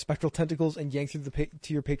grasped by spectral tentacles and yanked through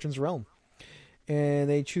to your patron's realm. And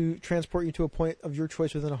they transport you to a point of your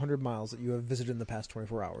choice within 100 miles that you have visited in the past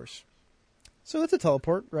 24 hours. So that's a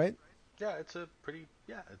teleport, right? Yeah, it's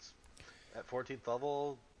it's at 14th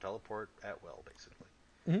level, teleport at will, basically.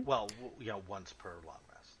 Mm-hmm. Well, once per long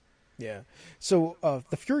rest. Yeah. So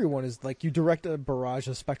the Fury one is like you direct a barrage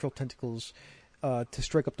of spectral tentacles to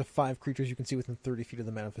strike up to 5 creatures you can see within 30 feet of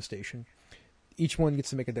the manifestation. Each one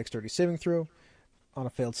gets to make a dexterity saving throw. On a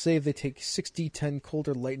failed save, they take 6d10 cold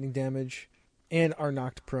or lightning damage and are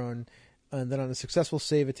knocked prone. And then on a successful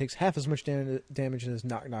save, it takes half as much damage and is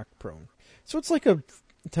knocked prone. So it's like a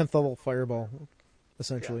 10th level fireball,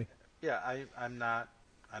 essentially. Yeah, I'm not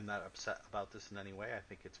upset about this in any way. I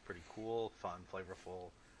think it's pretty cool, fun,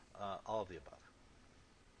 flavorful, all of the above.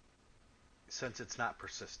 Since it's not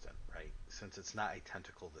persistent, right? Since it's not a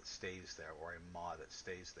tentacle that stays there or a maw that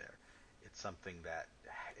stays there, it's something that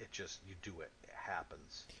you do it. It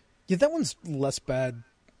happens. Yeah, that one's less bad.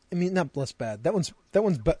 I mean, not less bad. That one's.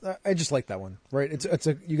 I just like that one, right? It's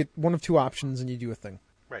you get one of 2 options and you do a thing.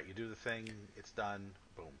 Right, you do the thing. It's done.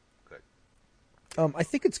 Boom. Good. I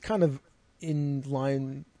think it's kind of in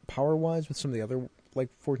line power wise with some of the other like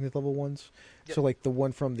 14th level ones. Yep. So like the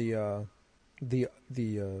one from the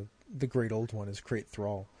Great Old One is Create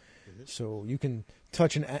Thrall. Mm-hmm. So you can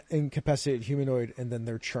touch an incapacitated humanoid and then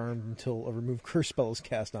they're charmed until a remove curse spell is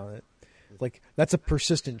cast on it. Mm-hmm. Like that's a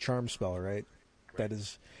persistent charm spell, right? That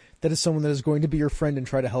is someone that is going to be your friend and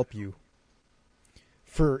try to help you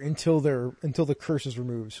until the curse is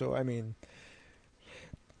removed. So I mean,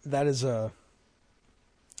 that is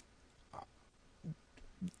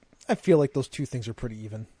I feel like those 2 things are pretty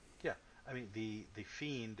even. Yeah, I mean the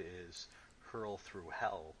fiend is hurl through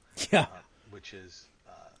hell. Yeah, which is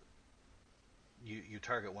you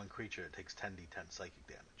target one creature, it takes 10d10 psychic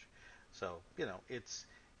damage. So it's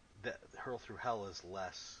that hurl through hell is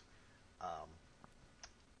less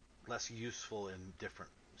useful in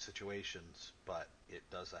different situations, but it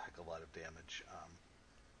does a heck of a lot of damage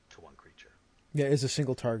to one creature. Yeah, it's a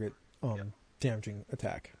single target damaging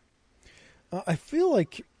attack. I feel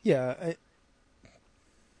like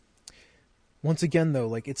once again though,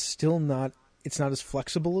 like it's not as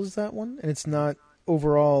flexible as that one, and it's not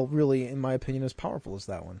overall really, in my opinion, as powerful as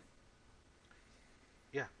that one.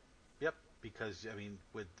 Yeah. Yep. because I mean,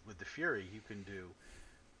 with the Fury, you can do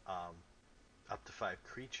up to 5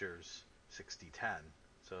 creatures 6d10.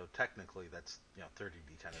 So technically, that's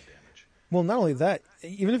 30d10 of damage. Well, not only that,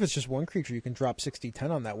 even if it's just one creature, you can drop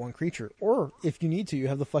 60-10 on that one creature. Or, if you need to, you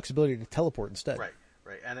have the flexibility to teleport instead. Right,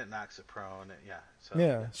 and it knocks it prone.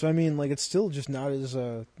 Yeah. So I mean, like, it's still just not as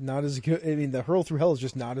good. I mean, the hurl through hell is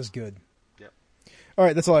just not as good. Yep. All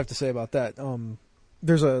right, that's all I have to say about that.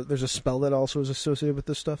 There's a spell that also is associated with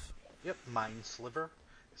this stuff. Yep, Mind Sliver.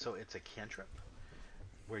 So it's a cantrip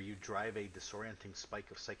where you drive a disorienting spike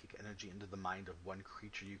of psychic energy into the mind of one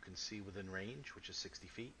creature you can see within range, which is 60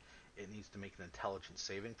 feet. It needs to make an intelligence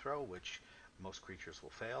saving throw, which most creatures will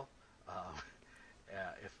fail.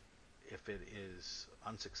 If it is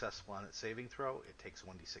unsuccessful on its saving throw, it takes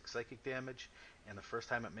 1d6 psychic damage, and the first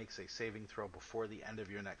time it makes a saving throw before the end of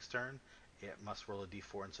your next turn, it must roll a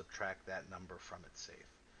d4 and subtract that number from its save.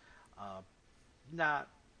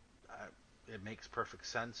 It makes perfect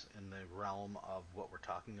sense in the realm of what we're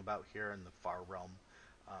talking about here, in the far realm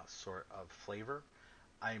sort of flavor.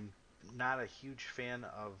 I'm not a huge fan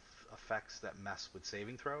of effects that mess with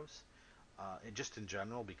saving throws, and just in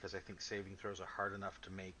general, because I think saving throws are hard enough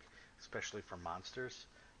to make, especially for monsters,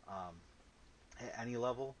 at any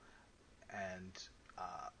level. And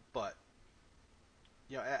but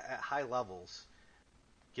at high levels,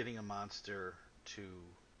 getting a monster to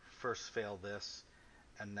first fail this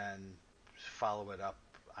and then follow it up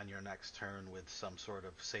on your next turn with some sort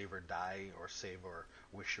of save or die or save or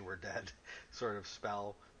wish you were dead sort of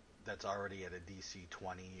spell that's already at a DC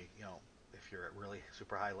 20, if you're at really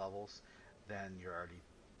super high levels, then you're already,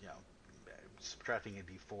 subtracting a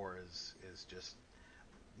D4 is just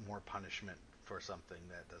more punishment for something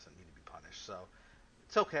that doesn't need to be punished. So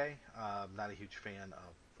it's okay. I'm not a huge fan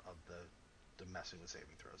of the messing with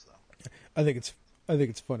saving throws, though. I think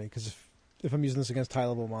it's funny because if I'm using this against high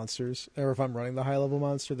level monsters, or if I'm running the high level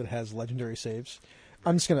monster that has legendary saves,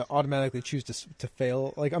 I'm just going to automatically choose to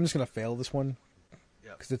fail. Like, I'm just going to fail this one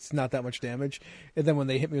because it's not that much damage. And then when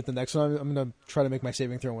they hit me with the next one, I'm going to try to make my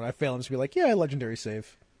saving throw. When I fail, I'm just going to be like, legendary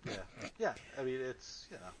save. Yeah. I mean, it's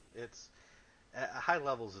at high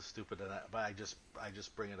levels is stupid, but I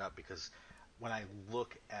just bring it up because when I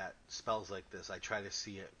look at spells like this, I try to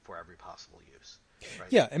see it for every possible use.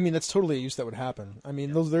 Right? Yeah, I mean, that's totally a use that would happen. I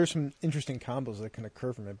mean, there's some interesting combos that can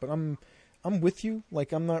occur from it, but I'm with you.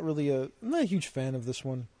 Like, I'm not a huge fan of this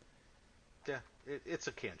one. Yeah, it's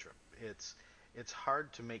a cantrip. It's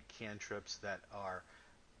hard to make cantrips that are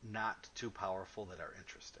not too powerful that are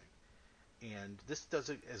interesting. And this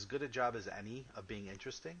does as good a job as any of being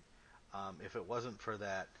interesting. If it wasn't for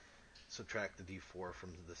that subtract the D4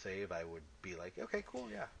 from the save, I would be like, okay, cool,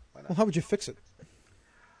 yeah, why not? Well, how would you fix it?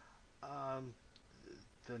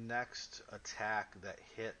 The next attack that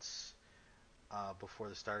hits before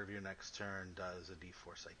the start of your next turn does a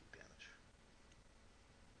D4 psychic damage.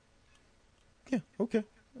 Yeah, okay.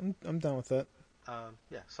 I'm down with that.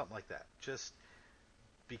 Yeah, something like that. Just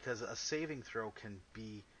because a saving throw can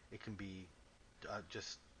be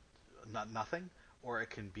just nothing, or it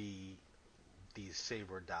can be these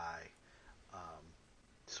save or die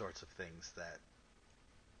sorts of things that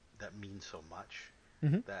mean so much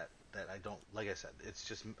that I don't, like I said, it's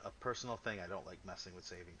just a personal thing. I don't like messing with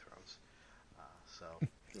saving throws. So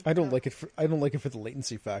I don't like it for the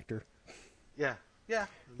latency factor. Yeah.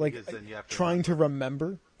 Like, then you have to trying to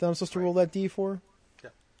remember that I'm supposed to roll that D4. Yeah.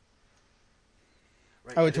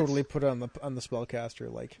 Right. I would totally put it on the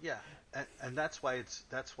spellcaster. Like, yeah, and that's why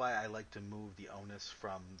I like to move the onus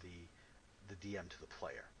from the DM to the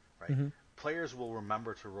player. Right. Mm-hmm. Players will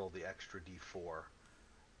remember to roll the extra D4,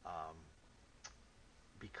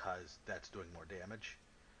 because that's doing more damage.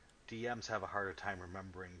 DMs have a harder time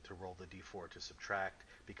remembering to roll the D4 to subtract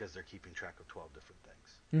because they're keeping track of 12 different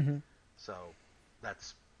things. Mm-hmm. So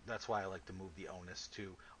that's why I like to move the onus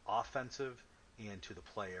to offensive and to the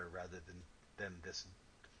player rather than this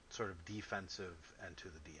sort of defensive and to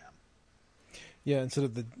the DM. Yeah, instead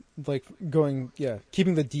of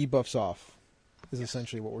keeping the debuffs off is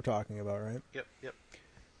essentially what we're talking about, right? Yep.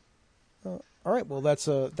 All right, well that's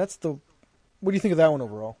the. What do you think of that one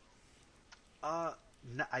overall?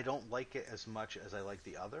 I don't like it as much as I like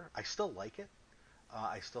the other. I still like it.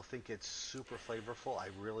 I still think it's super flavorful. I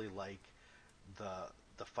really like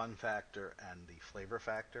the fun factor and the flavor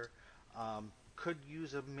factor. Could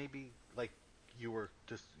use maybe, like you were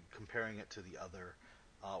just comparing it to the other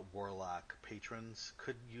Warlock patrons,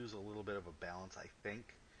 could use a little bit of a balance, I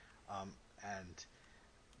think. And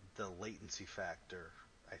the latency factor,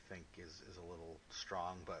 I think, is a little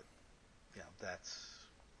strong, but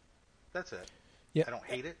that's it. Yeah. I don't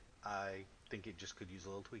hate it. I think it just could use a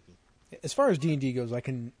little tweaking. As far as D&D goes, I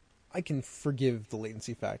can I can forgive the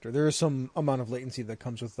latency factor. There is some amount of latency that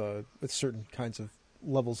comes with certain kinds of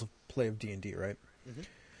levels of play of D&D, right?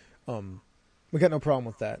 Mm-hmm. We got no problem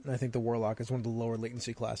with that, and I think the Warlock is one of the lower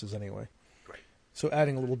latency classes anyway. Right. So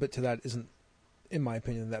adding a little bit to that isn't, in my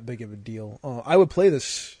opinion, that big of a deal. I would play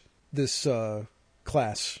this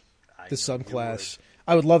class, this subclass.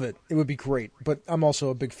 I would love it. It would be great. But I'm also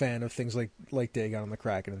a big fan of things like Dagon and the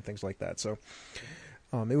Kraken and things like that. So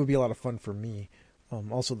it would be a lot of fun for me.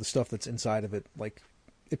 Also, the stuff that's inside of it, like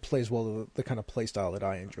it plays well to the kind of play style that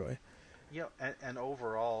I enjoy. Yeah, and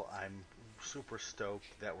overall, I'm super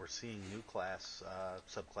stoked that we're seeing new class,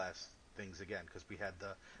 subclass things again, because we had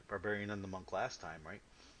the Barbarian and the Monk last time, right?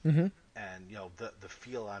 Mm-hmm. And the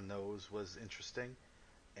feel on those was interesting,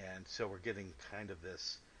 and so we're getting kind of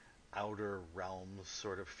this outer realms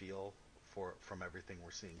sort of feel from everything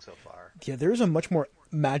we're seeing so far. Yeah, there's a much more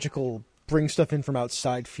magical, bring stuff in from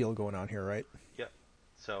outside feel going on here, right? Yeah.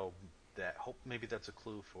 So maybe that's a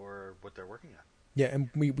clue for what they're working on. Yeah, and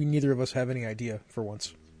we neither of us have any idea for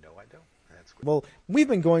once. No, I don't. That's good. Well, we've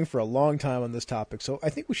been going for a long time on this topic, so I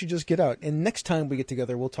think we should just get out. And next time we get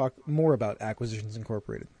together, we'll talk more about Acquisitions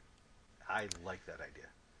Incorporated. I like that idea.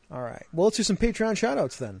 All right. Well, let's do some Patreon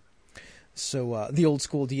shout-outs then. So, the old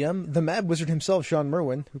school DM, the Mad Wizard himself, Sean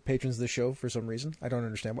Merwin, who patrons the show for some reason. I don't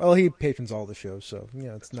understand. Well, he patrons all the shows, so,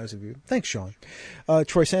 it's nice of you. Thanks, Sean.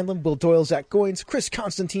 Troy Sandlin, Will Doyle, Zach Goins, Chris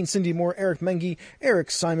Constantine, Cindy Moore, Eric Mengi, Eric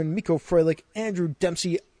Simon, Miko Froelich, Andrew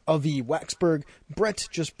Dempsey, Avi Waxberg, Brett,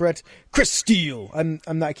 Chris Steele. I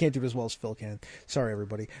can't do it as well as Phil can. Sorry,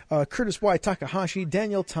 everybody. Curtis Y. Takahashi,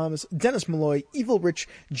 Daniel Thomas, Dennis Malloy, Evil Rich,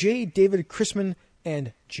 J. David Chrisman,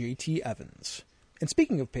 and J.T. Evans. And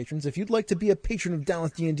speaking of patrons, if you'd like to be a patron of Down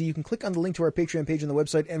with D&D, you can click on the link to our Patreon page on the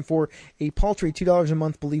website, and for a paltry $2 a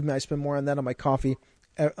month, believe me, I spend more on that on my coffee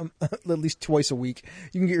at least twice a week.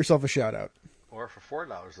 You can get yourself a shout-out. Or for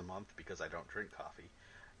 $4 a month, because I don't drink coffee,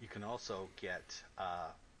 you can also get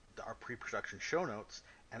our pre-production show notes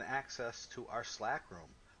and access to our Slack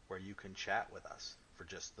room, where you can chat with us for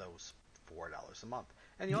just those $4 a month.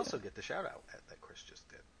 And you also get the shout-out that Chris just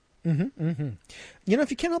did. Mm-hmm, mm-hmm.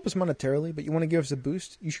 If you can't help us monetarily, but you want to give us a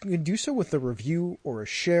boost, you can do so with a review or a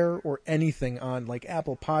share or anything on like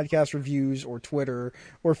Apple Podcast reviews or Twitter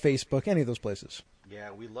or Facebook, any of those places.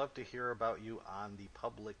 Yeah, we love to hear about you on the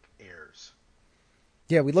public airs.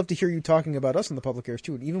 Yeah, we'd love to hear you talking about us on the public airs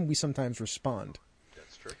too, and even we sometimes respond.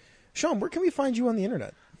 That's true. Sean, where can we find you on the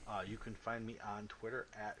internet? You can find me on Twitter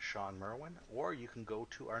at Sean Merwin, or you can go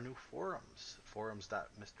to our new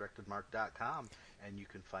forums.misdirectedmark.com, and you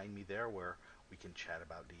can find me there where we can chat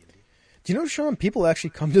about D&D. Do you know, Sean, people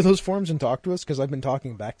actually come to those forums and talk to us because I've been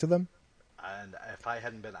talking back to them? And if I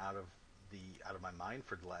hadn't been out of my mind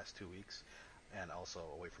for the last 2 weeks, and also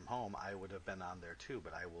away from home, I would have been on there too,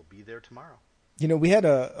 but I will be there tomorrow. We had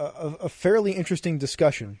a fairly interesting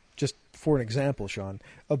discussion, just for an example, Sean,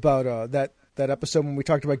 about that episode when we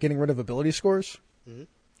talked about getting rid of ability scores. Mm-hmm.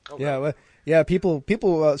 Oh, yeah, really?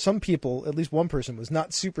 Some people, at least one person, was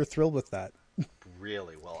not super thrilled with that.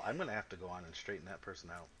 Really? Well, I'm going to have to go on and straighten that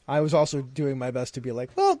person out. I was also doing my best to be like,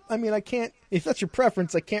 well, I mean, I can't, if that's your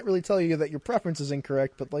preference, I can't really tell you that your preference is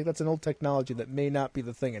incorrect, but like that's an old technology that may not be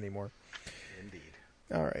the thing anymore. Indeed.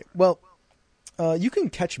 All right. Well, you can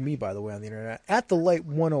catch me, by the way, on the internet at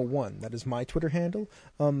TheLight101. That is my Twitter handle.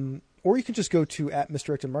 Or you can just go to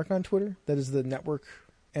 @MisdirectedMark on Twitter. That is the network.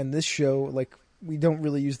 And this show, like, we don't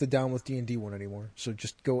really use the Down with D&D one anymore. So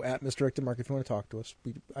just go @MisdirectedMark if you want to talk to us.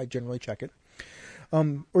 I generally check it.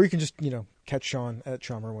 Or you can just, catch Sean at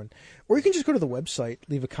Sean Merwin. Or you can just go to the website,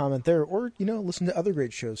 leave a comment there, or, listen to other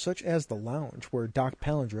great shows, such as The Lounge, where Doc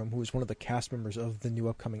Palindrome, who is one of the cast members of the new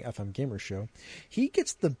upcoming FM Gamer show, he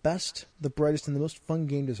gets the best, the brightest, and the most fun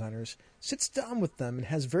game designers, sits down with them, and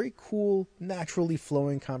has very cool, naturally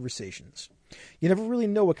flowing conversations. You never really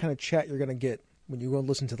know what kind of chat you're going to get when you go and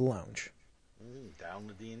listen to The Lounge. Down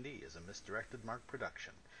with D&D is a Misdirected Mark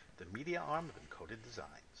production, the media arm of Encoded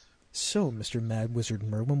Designs. So, Mr. Mad Wizard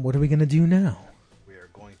Merwin, what are we going to do now? We are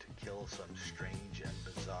going to kill some strange and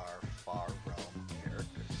bizarre far realm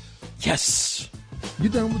characters. Yes!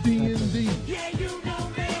 Get down with D&D. Yeah, you know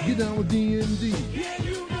me. Get down with D&D. Yeah,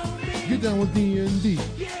 you know me. Get down with D&D.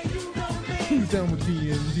 Yeah, you know me. Who's down with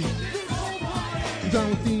D&D? This whole party. You down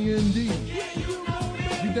with D&D? Yeah, you know me.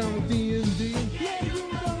 You down with D&D? Yeah, you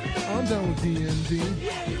know me. I'm down with D&D.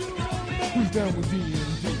 Yeah, you know me. Who's down with D&D?